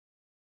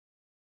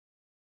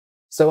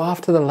So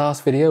after the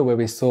last video where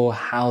we saw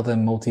how the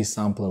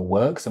multi-sampler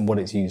works and what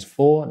it's used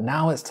for,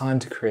 now it's time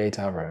to create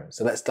our own.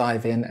 So let's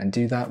dive in and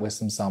do that with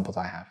some samples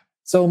I have.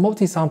 So a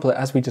multi-sampler,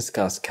 as we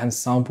discussed, can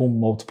sample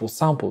multiple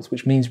samples,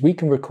 which means we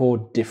can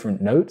record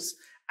different notes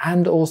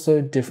and also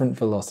different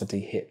velocity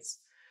hits.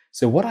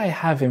 So what I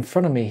have in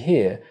front of me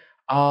here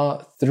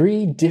are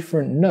 3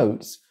 different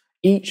notes,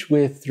 each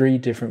with 3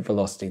 different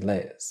velocity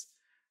layers.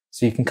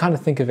 So you can kind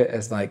of think of it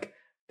as like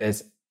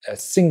there's a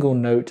single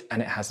note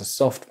and it has a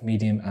soft,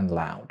 medium, and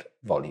loud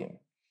volume.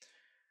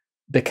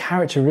 The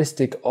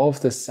characteristic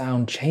of the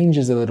sound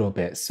changes a little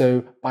bit.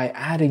 So by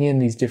adding in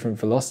these different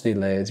velocity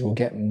layers, we'll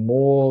get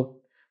more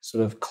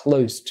sort of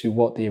close to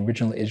what the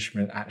original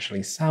instrument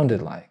actually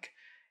sounded like.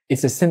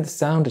 It's a synth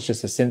sound, it's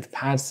just a synth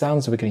pad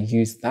sound, so we're going to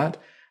use that.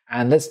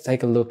 And let's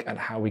take a look at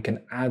how we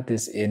can add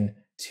this in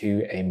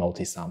to a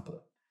multi-sampler.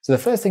 So the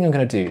first thing I'm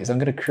going to do is I'm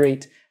going to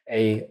create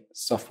a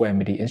software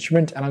MIDI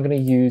instrument and I'm going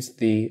to use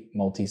the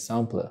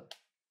multi-sampler.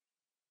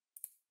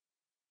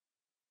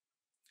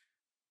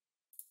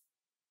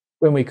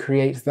 When we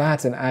create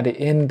that and add it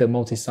in, the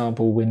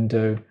multi-sample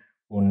window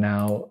will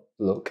now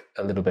look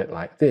a little bit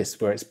like this,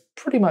 where it's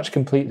pretty much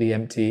completely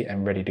empty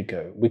and ready to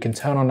go. We can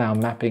turn on our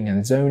mapping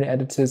and zone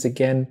editors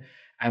again,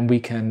 and we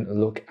can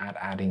look at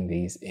adding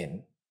these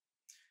in.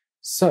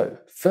 So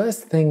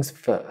first things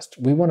first,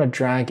 we want to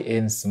drag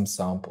in some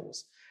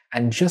samples.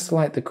 And just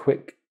like the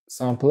quick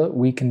sampler,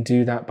 we can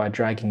do that by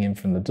dragging in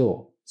from the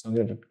door. So I'm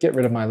going to get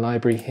rid of my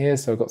library here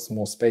so I've got some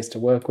more space to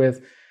work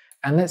with.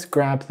 And let's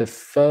grab the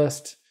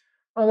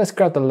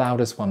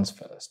loudest ones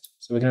first.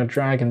 So we're going to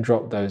drag and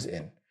drop those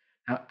in.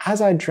 Now,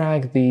 as I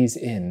drag these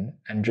in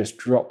and just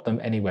drop them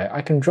anywhere,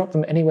 I can drop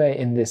them anywhere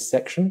in this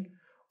section,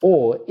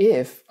 or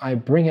if I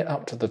bring it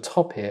up to the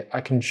top here,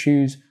 I can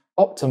choose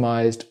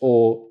optimized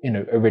or,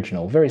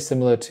 original, very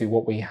similar to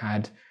what we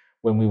had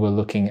when we were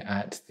looking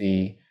at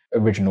the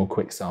original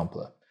quick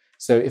sampler.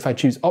 So if I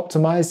choose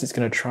optimized, it's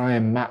going to try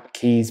and map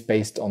keys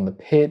based on the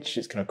pitch,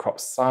 it's going to crop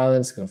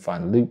silence, it's going to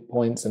find loop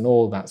points and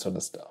all that sort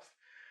of stuff.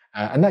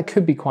 And that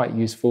could be quite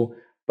useful,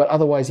 but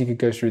otherwise you could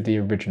go through the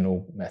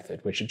original method,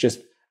 which it just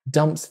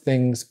dumps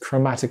things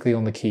chromatically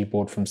on the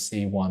keyboard from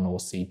C1 or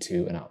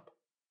C2 and up.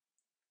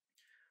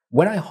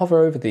 When I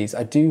hover over these,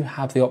 I do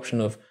have the option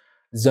of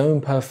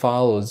zone per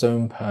file or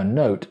zone per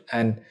note,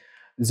 and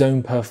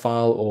zone per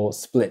file or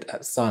split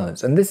at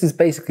silence. And this is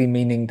basically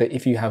meaning that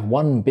if you have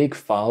one big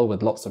file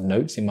with lots of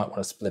notes, you might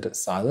want to split at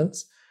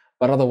silence,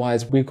 but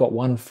otherwise we've got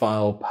one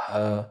file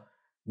per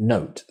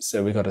note.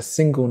 So we've got a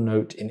single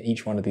note in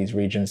each one of these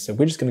regions. So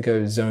we're just going to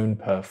go zone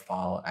per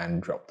file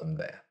and drop them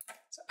there.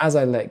 So as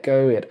I let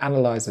go, it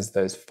analyzes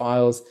those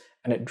files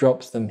and it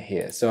drops them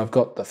here. So I've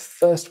got the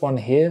first one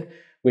here,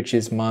 which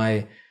is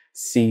my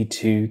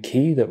C2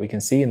 key that we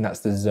can see, and that's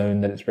the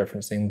zone that it's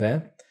referencing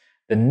there.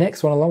 The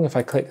next one along, if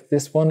I click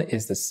this one,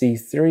 is the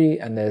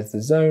C3, and there's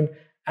the zone,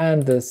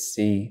 and the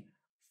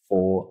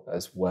C4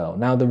 as well.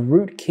 Now the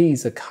root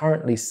keys are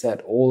currently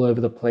set all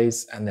over the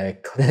place, and they're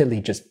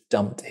clearly just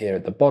dumped here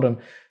at the bottom,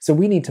 so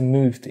we need to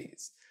move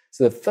these.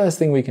 So the first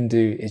thing we can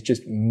do is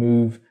just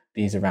move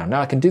these around.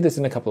 Now I can do this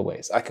in a couple of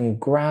ways. I can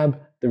grab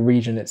the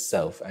region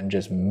itself and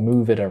just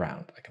move it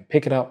around. I can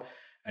pick it up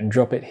and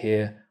drop it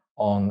here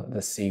on the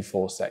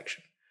C4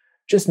 section.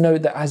 Just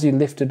note that as you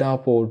lift it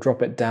up or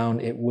drop it down,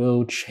 it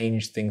will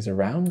change things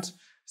around,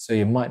 so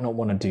you might not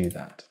want to do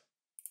that.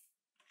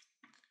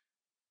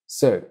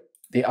 So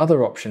the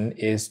other option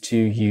is to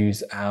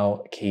use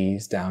our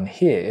keys down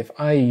here. If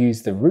I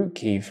use the root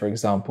key, for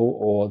example,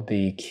 or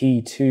the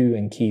key to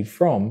and key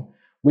from,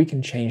 we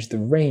can change the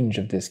range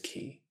of this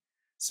key.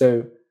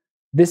 So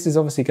this is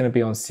obviously going to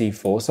be on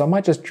C4, so I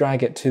might just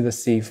drag it to the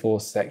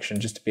C4 section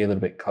just to be a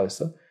little bit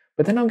closer.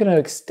 But then I'm going to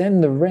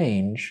extend the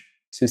range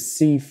to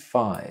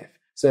C5.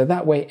 So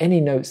that way, any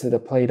notes that are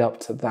played up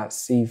to that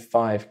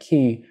C5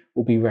 key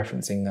will be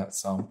referencing that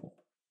sample.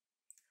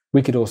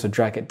 We could also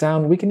drag it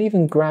down. We can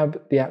even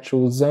grab the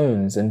actual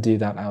zones and do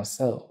that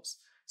ourselves.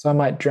 So I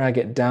might drag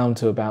it down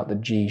to about the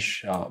G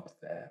sharp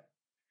there.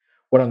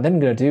 What I'm then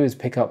going to do is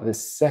pick up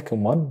this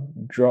second one,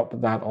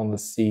 drop that on the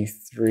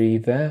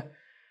C3 there,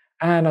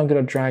 and I'm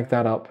going to drag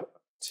that up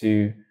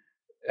to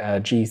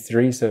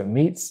G3 so it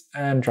meets,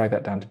 and drag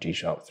that down to G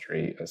sharp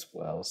 3 as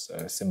well.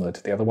 So similar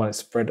to the other one, it's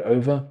spread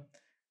over.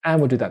 And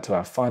we'll do that to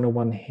our final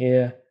one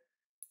here.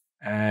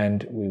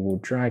 And we will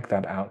drag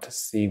that out to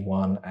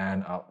C1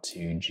 and up to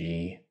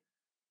G2.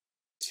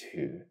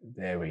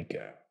 There we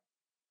go.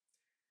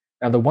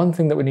 Now the one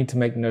thing that we need to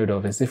make note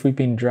of is if we've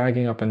been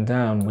dragging up and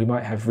down, we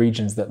might have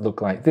regions that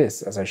look like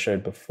this, as I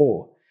showed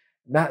before.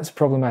 That's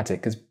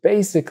problematic because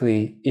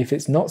basically if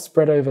it's not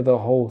spread over the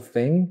whole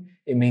thing,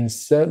 it means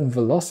certain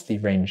velocity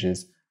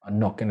ranges are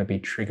not going to be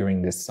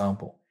triggering this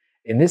sample.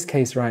 In this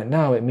case right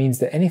now, it means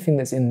that anything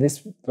that's in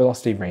this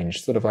velocity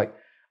range, sort of like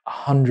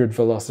 100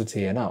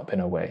 velocity and up in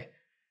a way,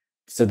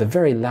 so the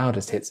very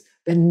loudest hits,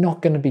 they're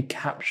not going to be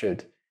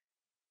captured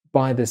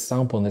by this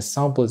sample, and this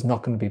sample is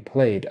not going to be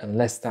played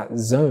unless that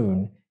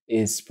zone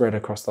is spread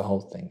across the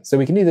whole thing. So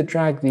we can either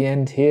drag the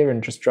end here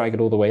and just drag it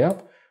all the way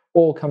up,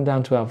 or come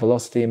down to our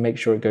velocity and make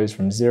sure it goes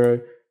from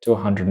 0 to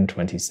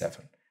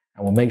 127.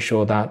 And we'll make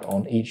sure that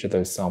on each of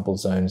those sample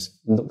zones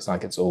looks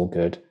like it's all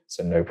good,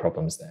 so no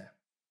problems there.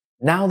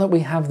 Now that we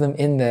have them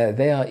in there,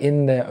 they are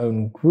in their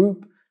own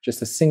group,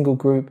 just a single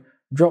group,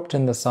 dropped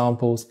in the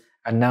samples,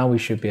 and now we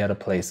should be able to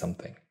play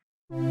something.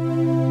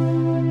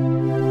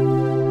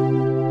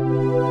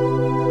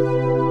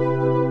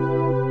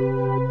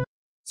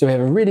 So we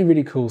have a really,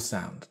 really cool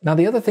sound. Now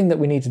the other thing that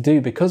we need to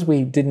do, because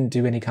we didn't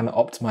do any kind of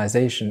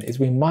optimization, is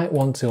we might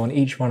want to, on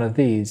each one of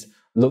these,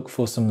 look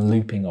for some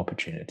looping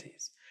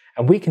opportunities.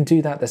 And we can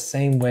do that the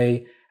same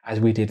way as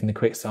we did in the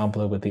quick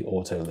sampler with the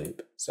auto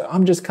loop. So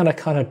I'm just gonna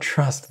kind of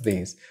trust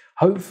these.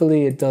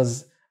 Hopefully it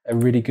does a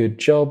really good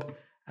job.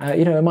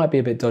 It might be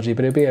a bit dodgy,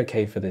 but it'll be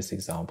okay for this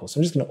example. So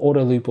I'm just gonna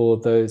auto loop all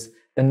of those.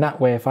 Then that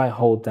way, if I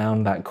hold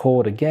down that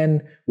chord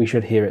again, we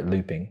should hear it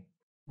looping.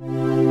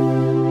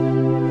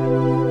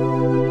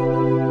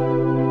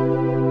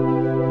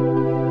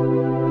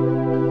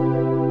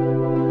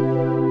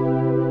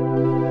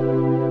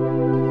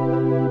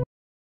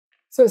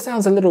 So it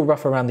sounds a little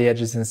rough around the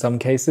edges in some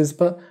cases,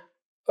 but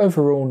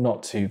overall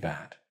not too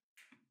bad.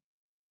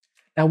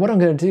 Now what I'm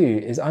going to do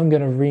is I'm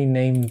going to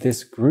rename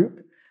this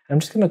group. I'm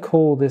just going to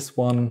call this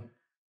one,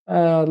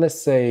 let's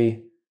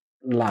say,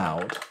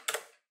 loud.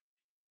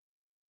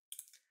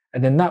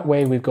 And then that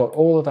way we've got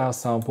all of our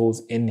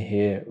samples in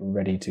here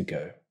ready to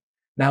go.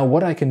 Now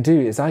what I can do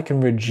is I can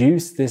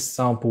reduce this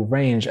sample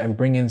range and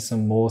bring in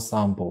some more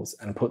samples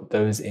and put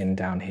those in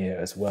down here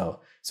as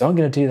well. So I'm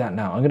going to do that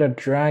now. I'm going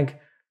to drag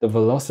the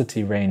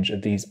velocity range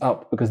of these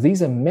up because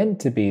these are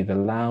meant to be the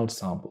loud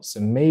samples. So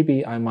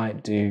maybe I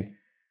might do,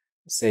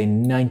 say,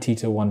 90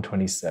 to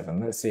 127.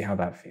 Let's see how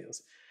that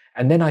feels.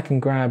 And then I can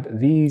grab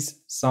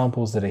these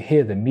samples that are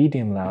here, the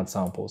medium loud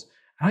samples,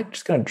 and I'm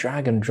just going to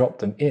drag and drop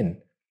them in.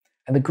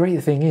 And the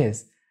great thing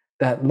is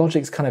that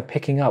Logic's kind of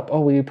picking up, oh,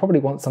 well, you probably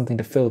want something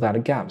to fill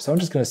that gap. So I'm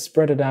just going to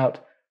spread it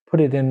out,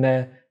 put it in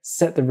there,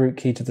 set the root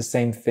key to the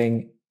same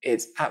thing.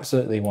 It's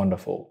absolutely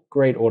wonderful.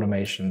 Great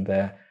automation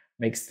there.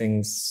 Makes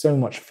things so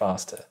much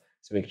faster.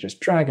 So we can just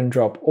drag and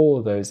drop all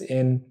of those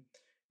in,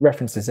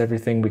 references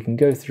everything. We can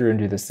go through and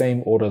do the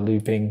same auto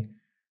looping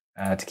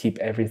to keep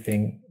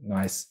everything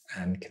nice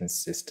and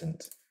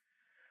consistent.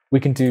 We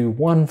can do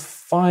one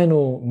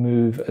final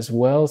move as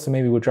well. So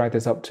maybe we'll drag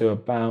this up to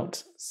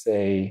about,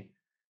 say,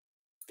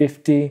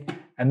 50,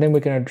 and then we're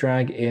going to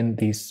drag in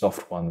these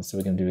soft ones. So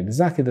we're going to do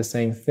exactly the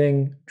same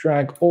thing,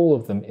 drag all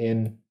of them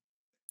in,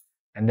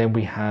 and then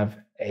we have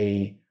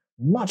a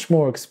much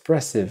more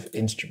expressive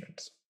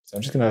instrument. So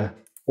I'm just going to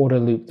auto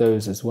loop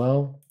those as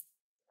well.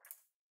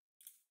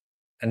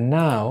 And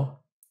now,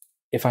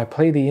 if I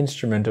play the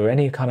instrument or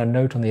any kind of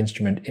note on the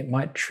instrument, it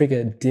might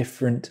trigger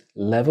different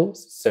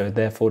levels, so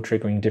therefore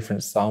triggering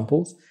different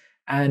samples,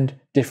 and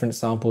different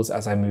samples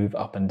as I move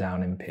up and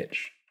down in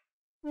pitch.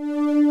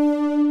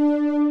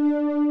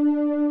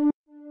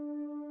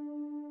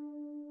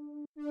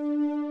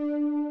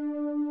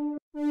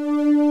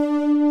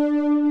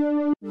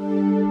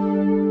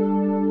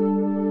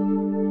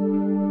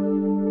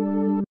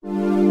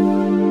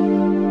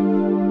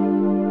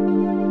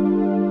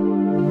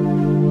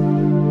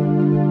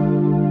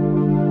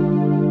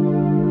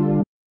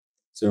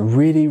 It's a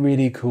really,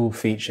 really cool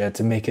feature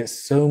to make it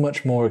so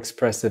much more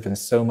expressive and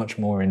so much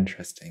more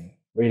interesting.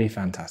 Really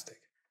fantastic.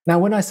 Now,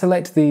 when I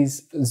select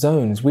these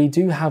zones, we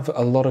do have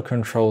a lot of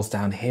controls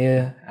down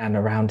here and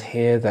around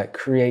here that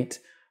create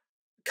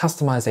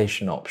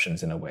customization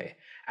options in a way.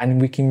 And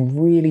we can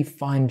really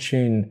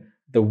fine-tune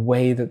the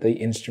way that the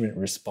instrument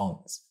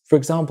responds. For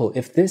example,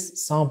 if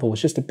this sample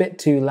was just a bit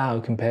too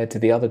loud compared to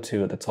the other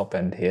two at the top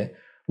end here,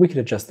 we could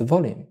adjust the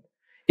volume.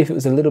 If it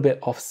was a little bit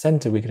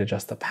off-center, we could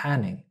adjust the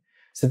panning.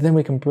 So then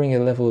we can bring a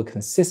level of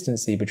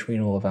consistency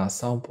between all of our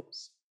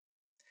samples.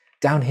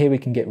 Down here we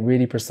can get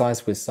really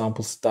precise with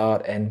sample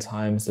start, end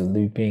times, the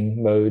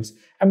looping modes,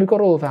 and we've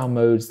got all of our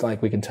modes,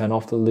 like we can turn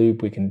off the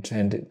loop, we can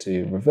turn it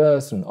to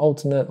reverse and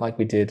alternate like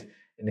we did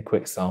in the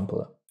quick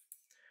sampler.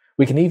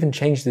 We can even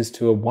change this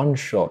to a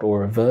one-shot or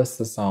reverse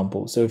the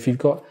sample. So if you've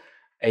got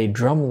a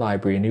drum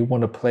library and you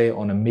want to play it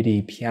on a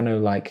MIDI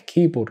piano-like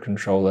keyboard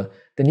controller,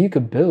 then you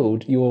could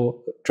build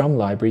your drum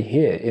library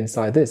here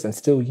inside this and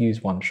still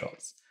use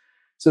one-shots.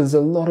 So there's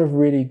a lot of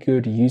really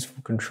good,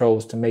 useful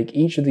controls to make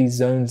each of these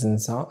zones and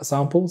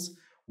samples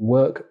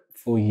work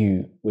for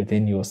you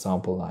within your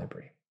sample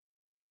library.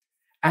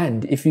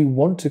 And if you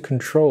want to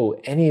control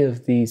any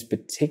of these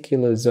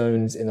particular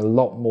zones in a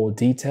lot more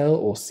detail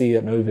or see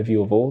an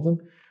overview of all of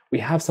them, we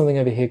have something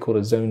over here called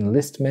a zone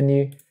list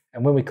menu.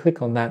 And when we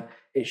click on that,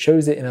 it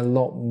shows it in a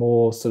lot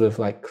more sort of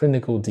like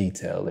clinical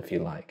detail, if you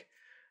like.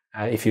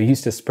 If you're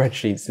used to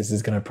spreadsheets, this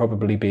is going to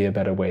probably be a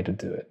better way to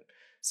do it.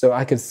 So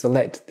I could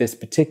select this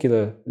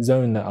particular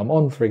zone that I'm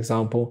on, for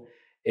example.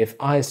 If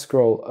I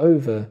scroll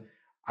over,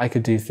 I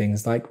could do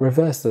things like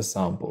reverse the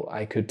sample.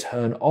 I could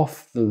turn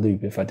off the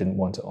loop if I didn't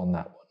want it on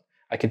that one.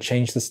 I could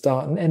change the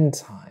start and end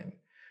time.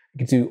 I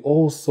could do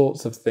all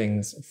sorts of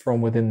things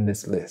from within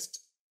this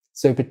list.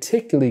 So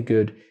particularly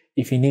good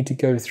if you need to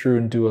go through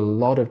and do a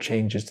lot of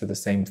changes to the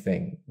same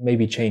thing,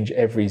 maybe change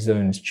every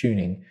zone's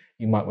tuning,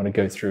 you might want to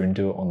go through and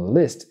do it on the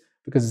list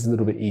because it's a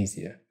little bit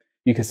easier.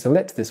 You can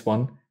select this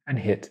one and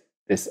hit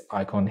this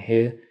icon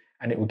here,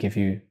 and it will give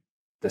you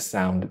the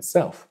sound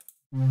itself.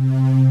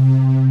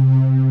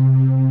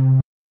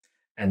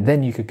 And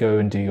then you could go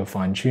and do your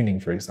fine tuning,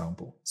 for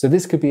example. So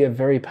this could be a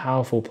very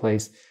powerful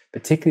place,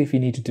 particularly if you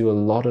need to do a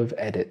lot of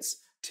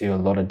edits to a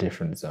lot of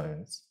different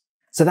zones.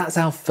 So that's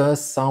our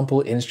first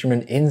sample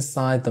instrument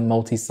inside the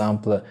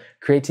multi-sampler,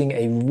 creating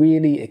a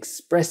really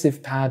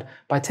expressive pad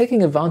by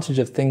taking advantage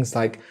of things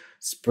like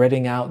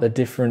spreading out the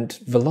different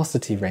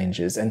velocity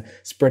ranges and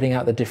spreading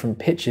out the different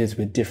pitches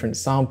with different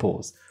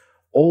samples.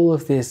 All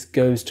of this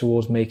goes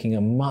towards making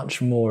a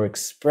much more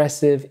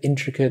expressive,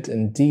 intricate,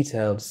 and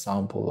detailed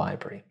sample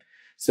library.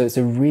 So it's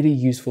a really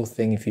useful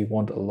thing if you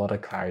want a lot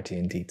of clarity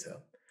and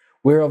detail.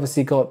 We're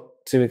obviously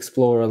got to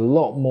explore a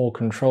lot more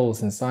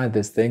controls inside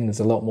this thing. There's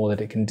a lot more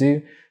that it can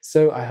do.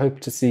 So I hope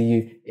to see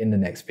you in the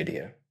next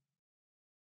video.